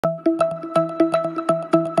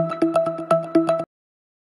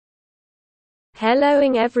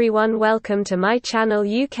Helloing everyone, welcome to my channel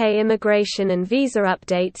UK Immigration and Visa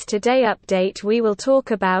Updates. Today update we will talk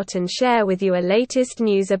about and share with you a latest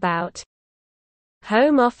news about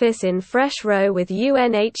Home Office in fresh row with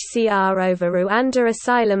UNHCR over Rwanda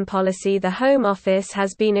asylum policy. The Home Office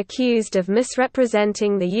has been accused of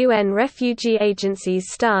misrepresenting the UN Refugee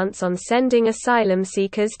Agency's stance on sending asylum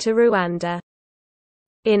seekers to Rwanda.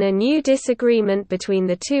 In a new disagreement between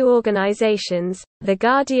the two organizations, The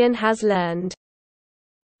Guardian has learned.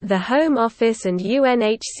 The Home Office and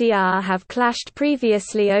UNHCR have clashed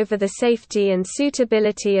previously over the safety and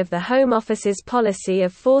suitability of the Home Office's policy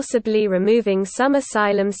of forcibly removing some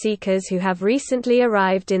asylum seekers who have recently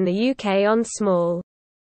arrived in the UK on small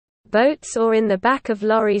boats or in the back of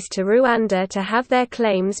lorries to Rwanda to have their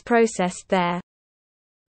claims processed there.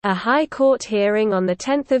 A High Court hearing on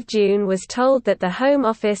 10 June was told that the Home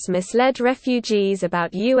Office misled refugees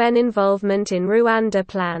about UN involvement in Rwanda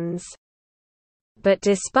plans. But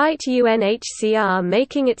despite UNHCR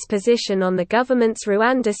making its position on the government's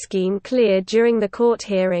Rwanda scheme clear during the court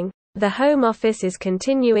hearing, the Home Office is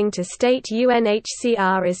continuing to state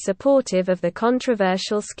UNHCR is supportive of the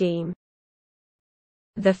controversial scheme.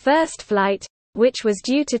 The first flight, which was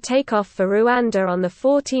due to take off for Rwanda on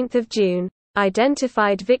 14 June,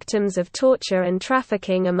 identified victims of torture and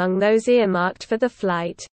trafficking among those earmarked for the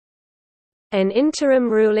flight. An interim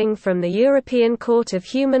ruling from the European Court of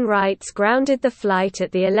Human Rights grounded the flight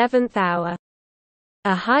at the 11th hour.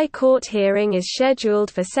 A High Court hearing is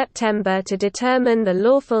scheduled for September to determine the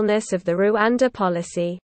lawfulness of the Rwanda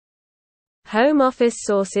policy. Home Office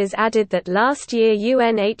sources added that last year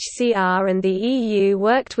UNHCR and the EU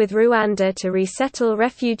worked with Rwanda to resettle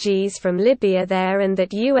refugees from Libya there, and that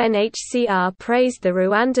UNHCR praised the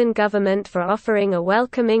Rwandan government for offering a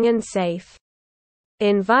welcoming and safe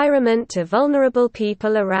environment to vulnerable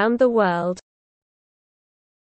people around the world.